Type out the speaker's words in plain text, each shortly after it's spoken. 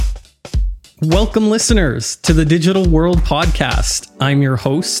Welcome, listeners, to the Digital World Podcast. I'm your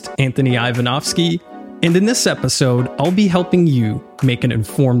host, Anthony Ivanovsky, and in this episode, I'll be helping you make an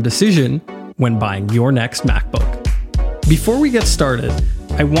informed decision when buying your next MacBook. Before we get started,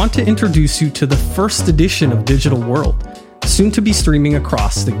 I want to introduce you to the first edition of Digital World, soon to be streaming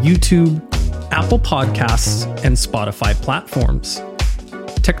across the YouTube, Apple Podcasts, and Spotify platforms.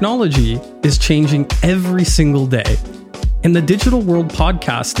 Technology is changing every single day, and the Digital World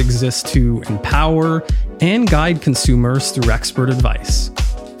Podcast exists to empower and guide consumers through expert advice.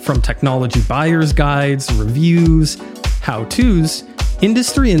 From technology buyer's guides, reviews, how-tos,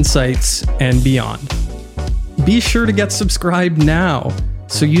 industry insights, and beyond. Be sure to get subscribed now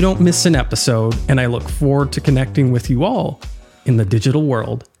so you don't miss an episode, and I look forward to connecting with you all in the digital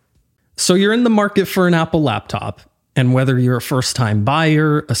world. So you're in the market for an Apple laptop, and whether you're a first-time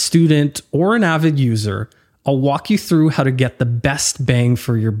buyer, a student, or an avid user, I'll walk you through how to get the best bang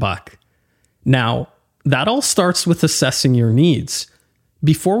for your buck. Now, that all starts with assessing your needs.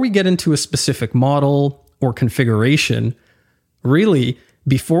 Before we get into a specific model or configuration, really,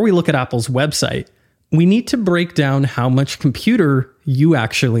 before we look at Apple's website, we need to break down how much computer you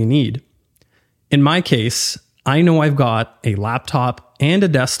actually need. In my case, I know I've got a laptop and a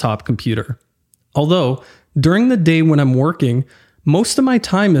desktop computer. Although, during the day when I'm working, most of my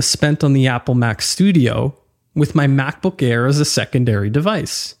time is spent on the Apple Mac Studio, with my MacBook Air as a secondary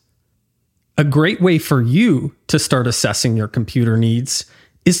device. A great way for you to start assessing your computer needs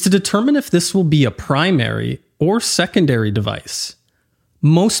is to determine if this will be a primary or secondary device.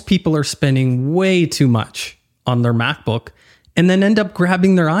 Most people are spending way too much on their MacBook and then end up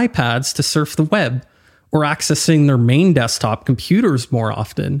grabbing their iPads to surf the web or accessing their main desktop computers more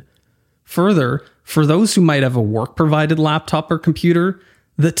often. Further, for those who might have a work-provided laptop or computer,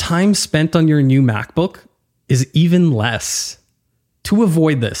 the time spent on your new MacBook is even less. To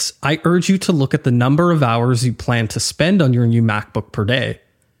avoid this, I urge you to look at the number of hours you plan to spend on your new MacBook per day.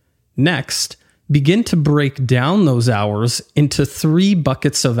 Next, begin to break down those hours into 3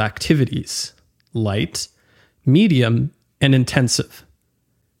 buckets of activities: light, medium, and intensive.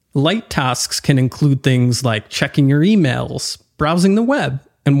 Light tasks can include things like checking your emails, browsing the web,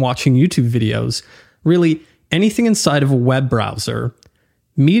 and watching YouTube videos. Really, anything inside of a web browser.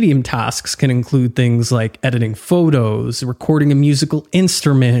 Medium tasks can include things like editing photos, recording a musical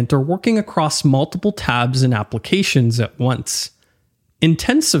instrument, or working across multiple tabs and applications at once.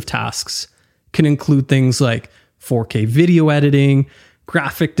 Intensive tasks can include things like 4K video editing,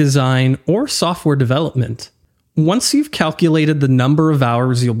 graphic design, or software development. Once you've calculated the number of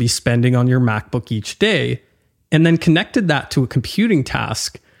hours you'll be spending on your MacBook each day, and then connected that to a computing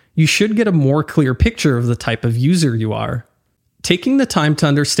task, you should get a more clear picture of the type of user you are. Taking the time to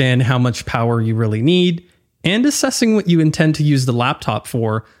understand how much power you really need and assessing what you intend to use the laptop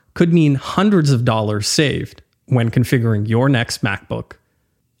for could mean hundreds of dollars saved when configuring your next MacBook.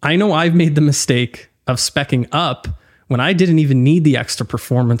 I know I've made the mistake of speccing up when I didn't even need the extra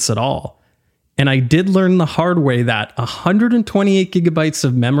performance at all. And I did learn the hard way that 128 gigabytes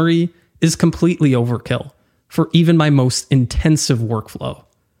of memory is completely overkill for even my most intensive workflow.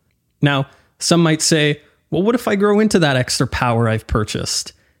 Now, some might say, well, what if I grow into that extra power I've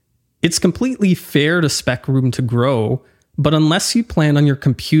purchased? It's completely fair to spec room to grow, but unless you plan on your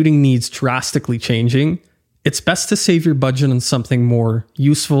computing needs drastically changing, it's best to save your budget on something more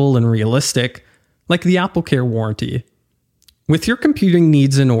useful and realistic, like the AppleCare warranty. With your computing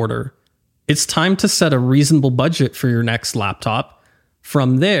needs in order, it's time to set a reasonable budget for your next laptop.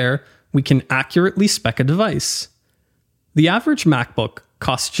 From there, we can accurately spec a device. The average MacBook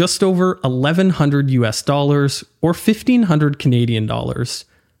costs just over $1,100 US or 1,500 Canadian dollars,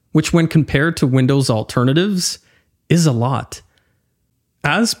 which when compared to Windows alternatives is a lot.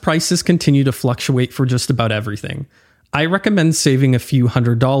 As prices continue to fluctuate for just about everything, I recommend saving a few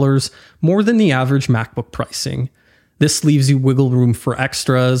 $100s more than the average MacBook pricing. This leaves you wiggle room for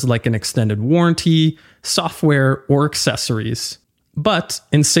extras like an extended warranty, software, or accessories. But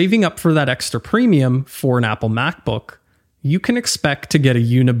in saving up for that extra premium for an Apple MacBook, you can expect to get a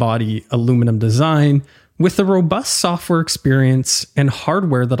unibody aluminum design with a robust software experience and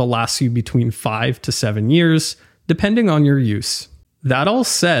hardware that'll last you between 5 to 7 years, depending on your use. That all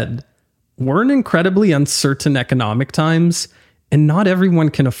said, we're in incredibly uncertain economic times, and not everyone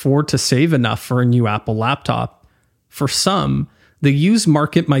can afford to save enough for a new Apple laptop. For some, the used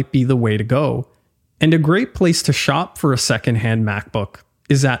market might be the way to go, and a great place to shop for a secondhand MacBook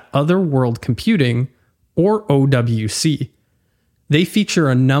is at Otherworld Computing, or OWC. They feature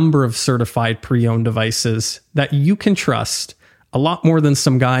a number of certified pre-owned devices that you can trust, a lot more than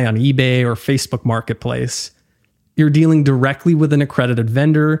some guy on eBay or Facebook Marketplace. You're dealing directly with an accredited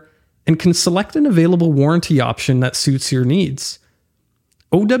vendor, and can select an available warranty option that suits your needs.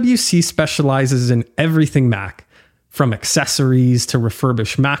 OWC specializes in everything Mac, from accessories to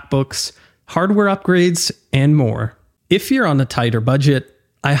refurbished MacBooks, hardware upgrades, and more. If you're on a tighter budget,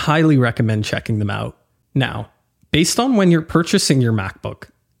 I highly recommend checking them out. Now, based on when you're purchasing your MacBook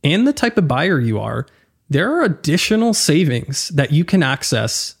and the type of buyer you are, there are additional savings that you can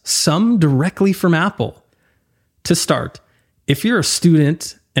access, some directly from Apple. To start, if you're a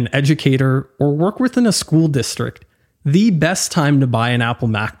student, an educator, or work within a school district, the best time to buy an Apple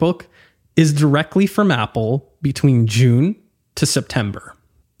MacBook is directly from Apple between June to September.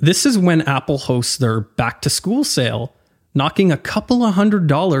 This is when Apple hosts their back to school sale, knocking a couple of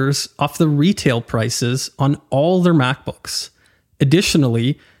 $100 off the retail prices on all their MacBooks.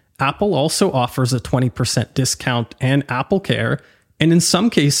 Additionally, Apple also offers a 20% discount and Apple Care, and in some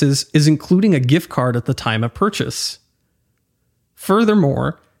cases is including a gift card at the time of purchase.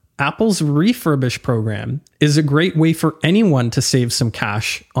 Furthermore, Apple's refurbish program is a great way for anyone to save some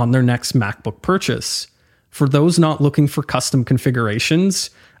cash on their next MacBook purchase. For those not looking for custom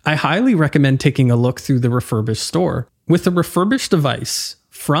configurations, I highly recommend taking a look through the refurbished store. With a refurbished device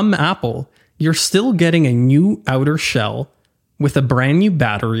from Apple, you're still getting a new outer shell with a brand new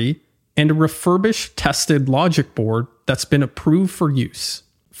battery and a refurbished tested logic board that's been approved for use.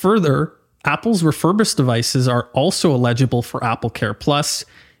 Further, Apple's refurbished devices are also eligible for Apple Care Plus,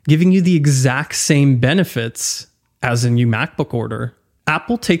 giving you the exact same benefits as a new MacBook order.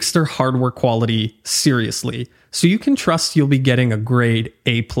 Apple takes their hardware quality seriously, so you can trust you'll be getting a grade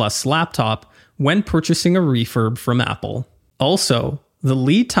A+ laptop when purchasing a refurb from Apple. Also, the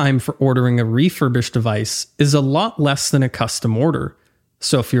lead time for ordering a refurbished device is a lot less than a custom order.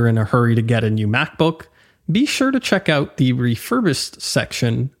 So if you're in a hurry to get a new MacBook, be sure to check out the refurbished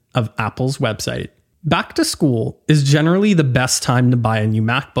section of Apple's website. Back to school is generally the best time to buy a new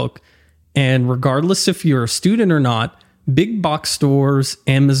MacBook, and regardless if you're a student or not, big box stores,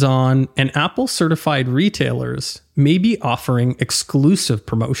 Amazon, and Apple certified retailers may be offering exclusive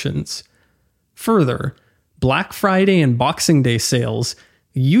promotions. Further, Black Friday and Boxing Day sales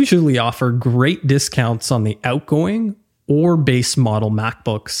usually offer great discounts on the outgoing or base model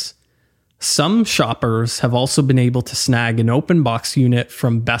MacBooks. Some shoppers have also been able to snag an open box unit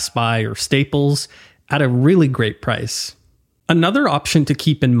from Best Buy or Staples at a really great price. Another option to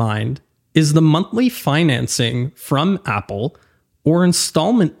keep in mind is the monthly financing from Apple or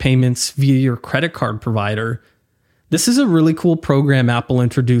installment payments via your credit card provider. This is a really cool program Apple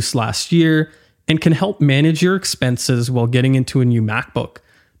introduced last year and can help manage your expenses while getting into a new MacBook,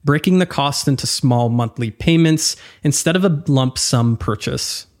 breaking the cost into small monthly payments instead of a lump sum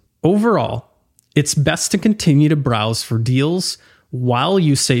purchase. Overall, it's best to continue to browse for deals while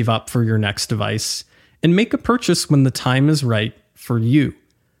you save up for your next device and make a purchase when the time is right for you.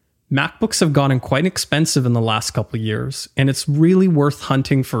 MacBooks have gotten quite expensive in the last couple of years, and it's really worth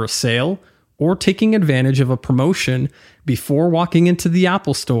hunting for a sale or taking advantage of a promotion before walking into the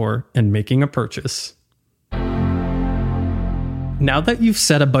Apple Store and making a purchase. Now that you've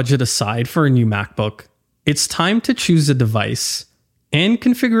set a budget aside for a new MacBook, it's time to choose a device and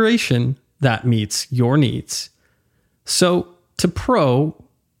configuration that meets your needs. So, to Pro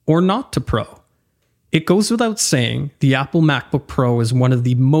or not to Pro? It goes without saying, the Apple MacBook Pro is one of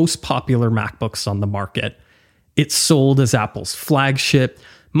the most popular MacBooks on the market. It's sold as Apple's flagship,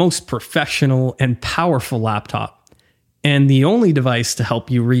 most professional and powerful laptop, and the only device to help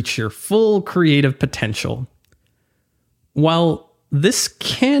you reach your full creative potential. While this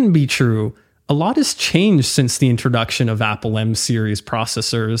can be true, a lot has changed since the introduction of Apple M series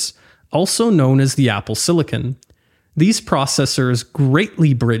processors, also known as the Apple Silicon. These processors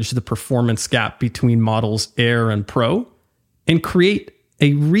greatly bridge the performance gap between models Air and Pro and create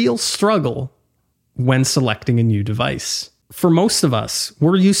a real struggle when selecting a new device. For most of us,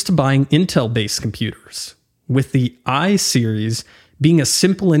 we're used to buying Intel-based computers, with the i series being a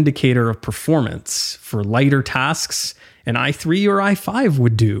simple indicator of performance. For lighter tasks, an i3 or i5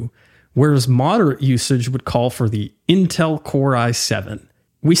 would do, whereas moderate usage would call for the Intel Core i7.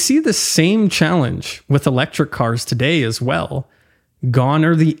 We see the same challenge with electric cars today as well. Gone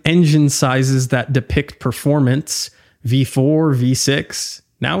are the engine sizes that depict performance, V4, V6.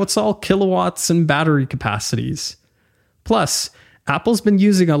 Now it's all kilowatts and battery capacities. Plus, Apple's been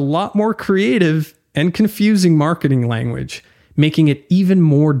using a lot more creative and confusing marketing language, making it even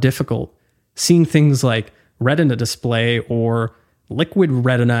more difficult. Seeing things like Retina display or Liquid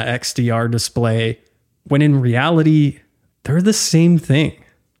Retina XDR display, when in reality, they're the same thing.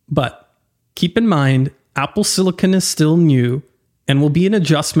 But keep in mind, Apple Silicon is still new and will be an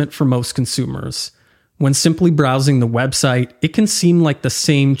adjustment for most consumers. When simply browsing the website, it can seem like the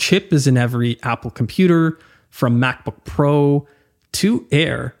same chip is in every Apple computer, from MacBook Pro to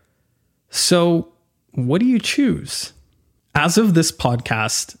Air. So, what do you choose? As of this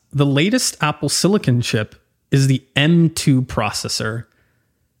podcast, the latest Apple Silicon chip is the M2 processor.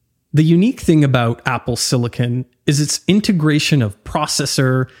 The unique thing about Apple Silicon is its integration of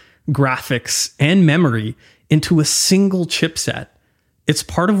processor, graphics, and memory into a single chipset. It's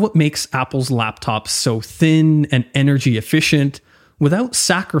part of what makes Apple's laptops so thin and energy efficient without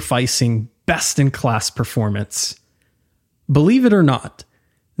sacrificing best-in-class performance. Believe it or not,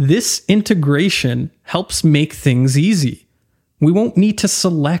 this integration helps make things easy. We won't need to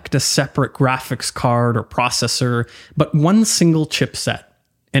select a separate graphics card or processor, but one single chipset.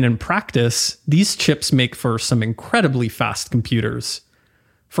 And in practice, these chips make for some incredibly fast computers.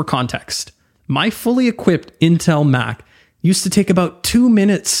 For context, my fully equipped Intel Mac used to take about 2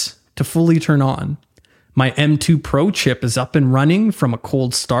 minutes to fully turn on. My M2 Pro chip is up and running from a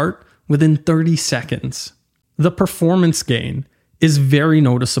cold start within 30 seconds. The performance gain is very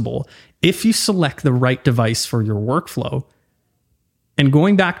noticeable if you select the right device for your workflow. And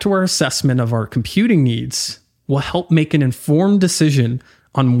going back to our assessment of our computing needs will help make an informed decision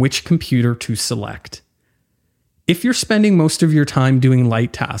on which computer to select. If you're spending most of your time doing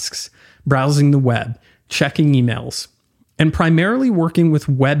light tasks, browsing the web, checking emails, and primarily working with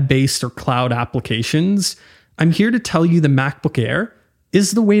web-based or cloud applications, I'm here to tell you the MacBook Air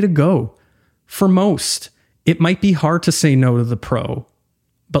is the way to go. For most, it might be hard to say no to the Pro,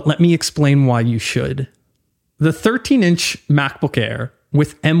 but let me explain why you should. The 13-inch MacBook Air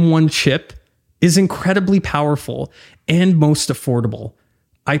with M1 chip is incredibly powerful and most affordable.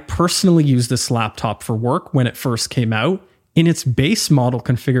 I personally used this laptop for work when it first came out in its base model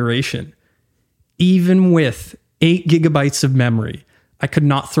configuration. Even with 8 gigabytes of memory, I could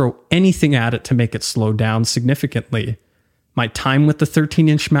not throw anything at it to make it slow down significantly. My time with the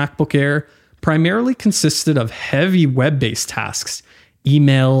 13-inch MacBook Air primarily consisted of heavy web-based tasks,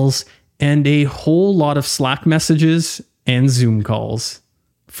 emails, and a whole lot of Slack messages and Zoom calls.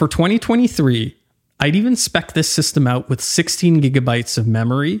 For 2023, I'd even spec this system out with 16 gigabytes of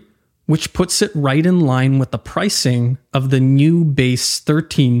memory, which puts it right in line with the pricing of the new base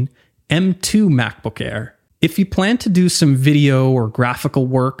 13 M2 MacBook Air. If you plan to do some video or graphical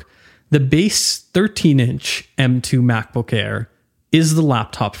work, the base 13-inch M2 MacBook Air is the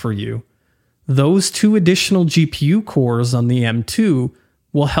laptop for you. Those 2 additional GPU cores on the M2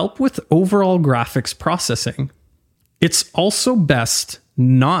 will help with overall graphics processing. It's also best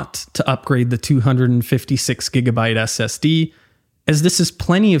not to upgrade the 256 gigabyte SSD, as this is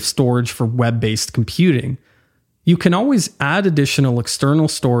plenty of storage for web-based computing. You can always add additional external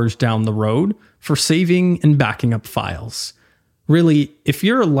storage down the road for saving and backing up files. Really, if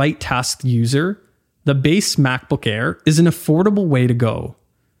you're a light task user, the base MacBook Air is an affordable way to go.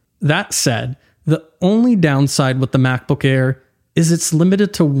 That said, the only downside with the MacBook Air is it's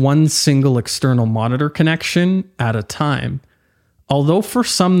limited to one single external monitor connection at a time. Although for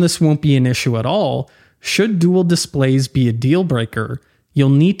some this won't be an issue at all, should dual displays be a deal breaker, you'll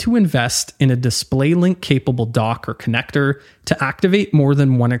need to invest in a DisplayLink capable dock or connector to activate more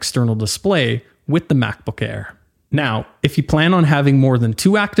than one external display with the MacBook Air. Now, if you plan on having more than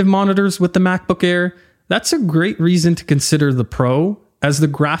 2 active monitors with the MacBook Air, that's a great reason to consider the Pro, as the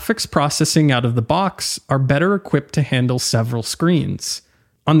graphics processing out of the box are better equipped to handle several screens.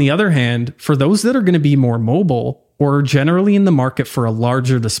 On the other hand, for those that are going to be more mobile or generally in the market for a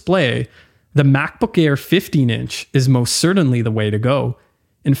larger display, the MacBook Air 15-inch is most certainly the way to go.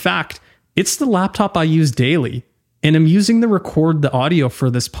 In fact, it's the laptop I use daily, and I'm using to record the audio for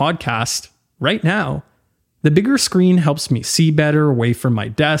this podcast right now. The bigger screen helps me see better away from my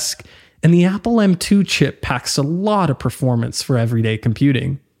desk, and the Apple M2 chip packs a lot of performance for everyday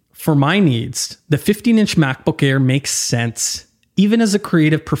computing. For my needs, the 15-inch MacBook Air makes sense, even as a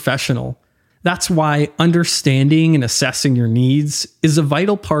creative professional. That's why understanding and assessing your needs is a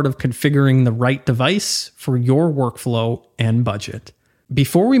vital part of configuring the right device for your workflow and budget.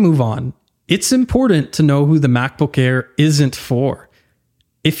 Before we move on, it's important to know who the MacBook Air isn't for.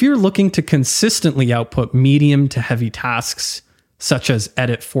 If you're looking to consistently output medium to heavy tasks, such as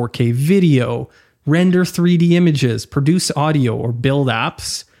edit 4K video, render 3D images, produce audio, or build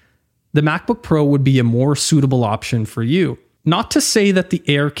apps, the MacBook Pro would be a more suitable option for you. Not to say that the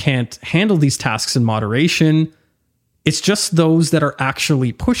Air can't handle these tasks in moderation, it's just those that are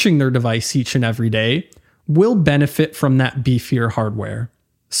actually pushing their device each and every day will benefit from that beefier hardware.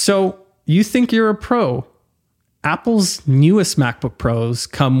 So, you think you're a pro? Apple's newest MacBook Pros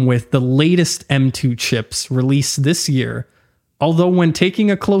come with the latest M2 chips released this year, although when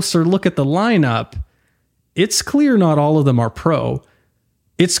taking a closer look at the lineup, It's clear not all of them are Pro.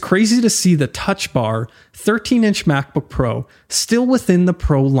 It's crazy to see the Touch Bar 13-inch MacBook Pro still within the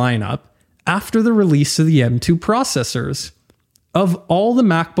Pro lineup after the release of the M2 processors. Of all the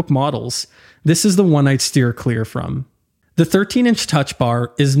MacBook models, this is the one I'd steer clear from. The 13-inch Touch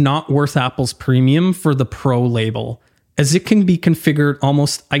Bar is not worth Apple's premium for the Pro label, as it can be configured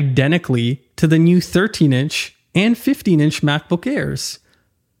almost identically to the new 13-inch and 15-inch MacBook Airs.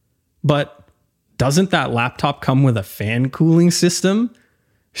 But doesn't that laptop come with a fan cooling system?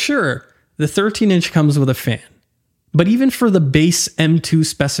 Sure, the 13-inch comes with a fan, but even for the base M2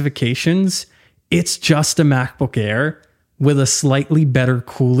 specifications, it's just a MacBook Air with a slightly better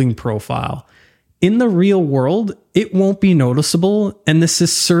cooling profile. In the real world, it won't be noticeable, and this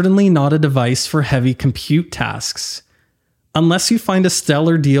is certainly not a device for heavy compute tasks. Unless you find a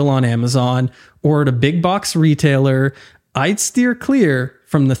stellar deal on Amazon or at a big box retailer, I'd steer clear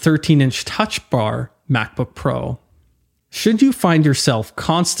from the 13-inch Touch Bar MacBook Pro. Should you find yourself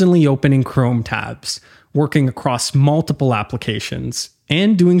constantly opening Chrome tabs, working across multiple applications,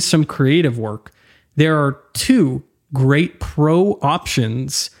 and doing some creative work, there are two great Pro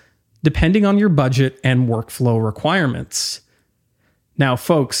options depending on your budget and workflow requirements. Now,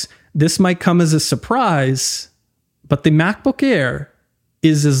 folks, this might come as a surprise, but the MacBook Air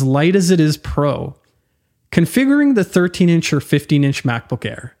is as light as it is Pro. Configuring the 13-inch or 15-inch MacBook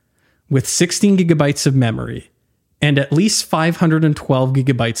Air with 16 gigabytes of memory and at least 512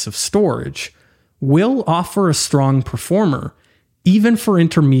 gigabytes of storage will offer a strong performer, even for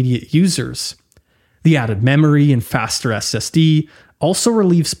intermediate users. The added memory and faster SSD also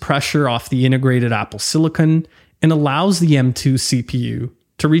relieves pressure off the integrated Apple Silicon and allows the M2 CPU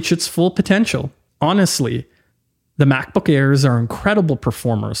to reach its full potential. Honestly, the MacBook Airs are incredible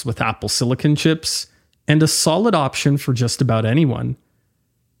performers with Apple Silicon chips and a solid option for just about anyone.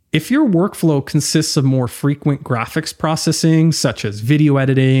 If your workflow consists of more frequent graphics processing, such as video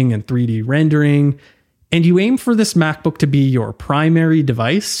editing and 3D rendering, and you aim for this MacBook to be your primary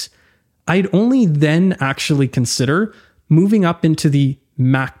device, I'd only then actually consider moving up into the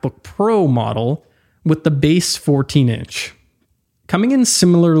MacBook Pro model with the base 14-inch. Coming in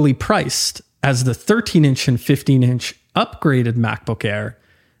similarly priced as the 13-inch and 15-inch upgraded MacBook Air,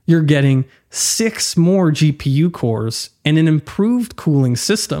 you're getting 6 more GPU cores and an improved cooling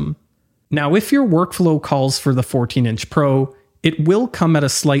system. Now, if your workflow calls for the 14-inch Pro, it will come at a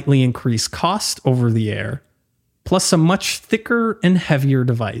slightly increased cost over the Air, plus a much thicker and heavier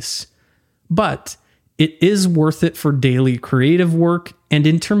device. But it is worth it for daily creative work and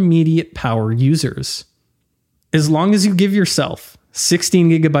intermediate power users. As long as you give yourself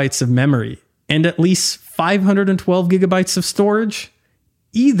 16 gigabytes of memory and at least 512 gigabytes of storage,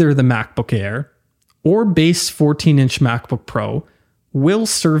 either the MacBook Air or base 14-inch MacBook Pro will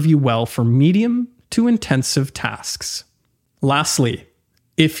serve you well for medium to intensive tasks. Lastly,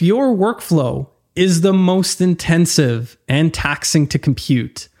 if your workflow is the most intensive and taxing to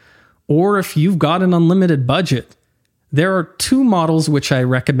compute, or if you've got an unlimited budget, there are 2 models which I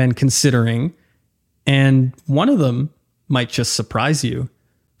recommend considering, and one of them might just surprise you.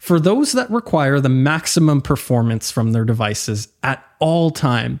 For those that require the maximum performance from their devices at all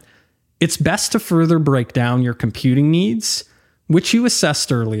time, it's best to further break down your computing needs, which you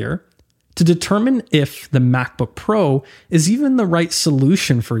assessed earlier, to determine if the MacBook Pro is even the right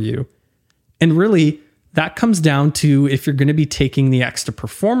solution for you. And really, that comes down to if you're going to be taking the extra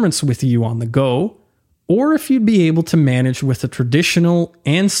performance with you on the go, or if you'd be able to manage with a traditional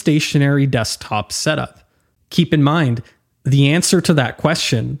and stationary desktop setup. Keep in mind, the answer to that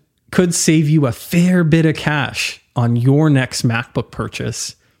question could save you a fair bit of cash on your next MacBook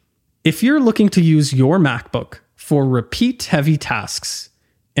purchase. If you're looking to use your MacBook for repeat heavy tasks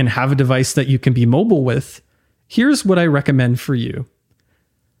and have a device that you can be mobile with, here's what I recommend for you.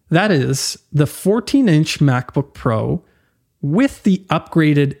 That is the 14-inch MacBook Pro with the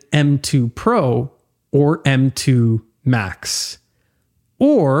upgraded M2 Pro or M2 Max.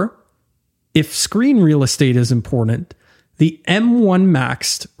 Or, if screen real estate is important, the M1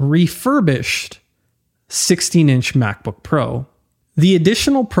 Max refurbished 16-inch MacBook Pro. The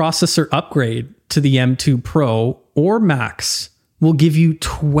additional processor upgrade to the M2 Pro or Max will give you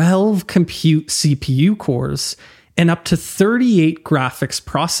 12 compute CPU cores and up to 38 graphics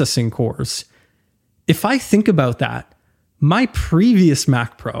processing cores. If I think about that, my previous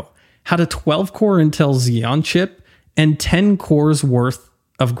Mac Pro had a 12-core Intel Xeon chip and 10 cores worth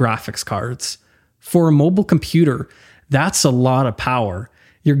of graphics cards. For a mobile computer, that's a lot of power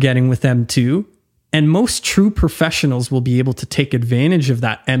you're getting with M2, and most true professionals will be able to take advantage of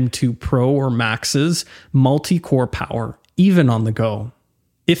that M2 Pro or Max's multi-core power, even on the go.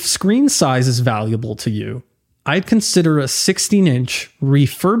 If screen size is valuable to you, I'd consider a 16-inch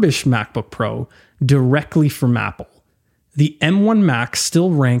refurbished MacBook Pro directly from Apple. The M1 Max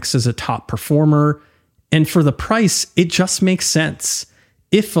still ranks as a top performer, and for the price, it just makes sense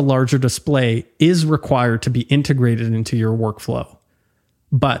if a larger display is required to be integrated into your workflow.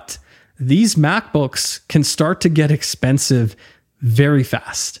 But these MacBooks can start to get expensive very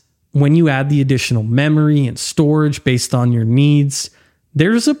fast. When you add the additional memory and storage based on your needs,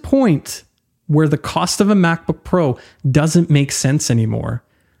 there's a point where the cost of a MacBook Pro doesn't make sense anymore.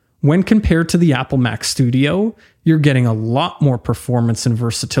 When compared to the Apple Mac Studio, you're getting a lot more performance and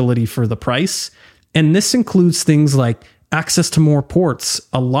versatility for the price, and this includes things like access to more ports,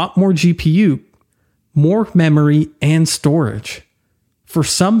 a lot more GPU, more memory, and storage. For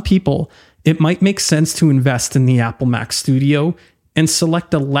some people, it might make sense to invest in the Apple Mac Studio and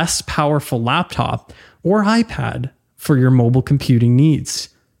select a less powerful laptop or iPad for your mobile computing needs.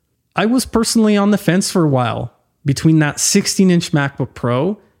 I was personally on the fence for a while between that 16-inch MacBook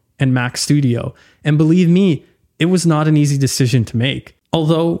Pro and Mac Studio, and believe me, it was not an easy decision to make.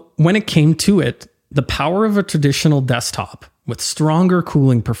 Although, when it came to it, the power of a traditional desktop with stronger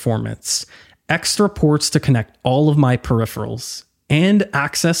cooling performance, extra ports to connect all of my peripherals, and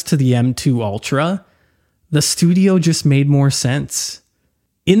access to the M2 Ultra, the Studio just made more sense.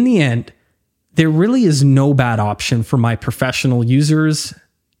 In the end, there really is no bad option for my professional users,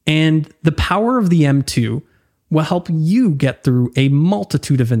 and the power of the M2 will help you get through a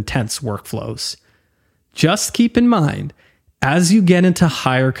multitude of intense workflows. Just keep in mind, as you get into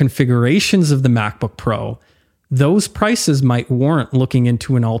higher configurations of the MacBook Pro, those prices might warrant looking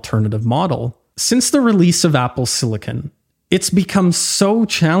into an alternative model. Since the release of Apple Silicon, it's become so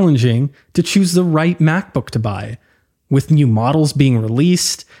challenging to choose the right MacBook to buy, with new models being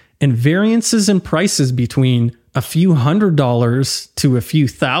released and variances in prices between a few $100s to a few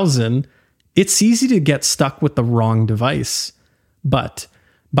thousand. It's easy to get stuck with the wrong device. But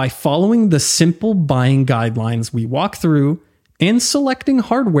by following the simple buying guidelines we walk through and selecting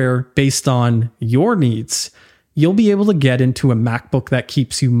hardware based on your needs, you'll be able to get into a MacBook that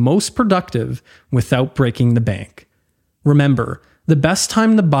keeps you most productive without breaking the bank. Remember, the best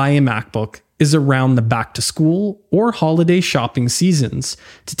time to buy a MacBook is around the back to school or holiday shopping seasons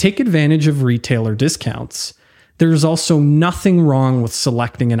to take advantage of retailer discounts. There's also nothing wrong with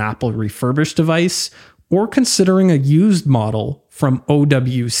selecting an Apple refurbished device or considering a used model from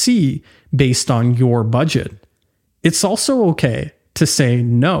OWC based on your budget. It's also okay to say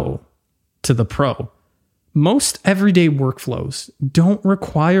no to the Pro. Most everyday workflows don't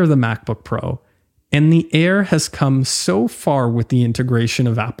require the MacBook Pro, and the Air has come so far with the integration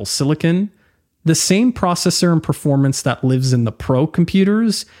of Apple Silicon. The same processor and performance that lives in the Pro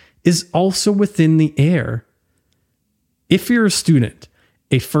computers is also within the Air. If you're a student,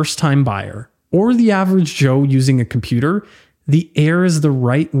 a first-time buyer, or the average Joe using a computer, the Air is the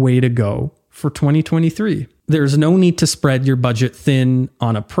right way to go for 2023. There's no need to spread your budget thin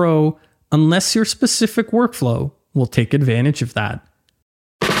on a Pro unless your specific workflow will take advantage of that.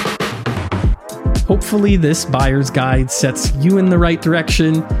 Hopefully this buyer's guide sets you in the right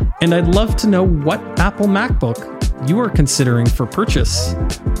direction, and I'd love to know what Apple MacBook you are considering for purchase.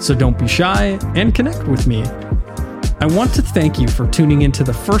 So don't be shy and connect with me. I want to thank you for tuning into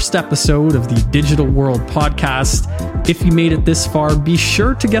the first episode of the Digital World podcast. If you made it this far, be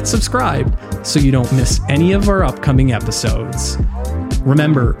sure to get subscribed so you don't miss any of our upcoming episodes.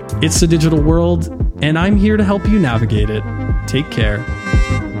 Remember, it's a digital world, and I'm here to help you navigate it. Take care.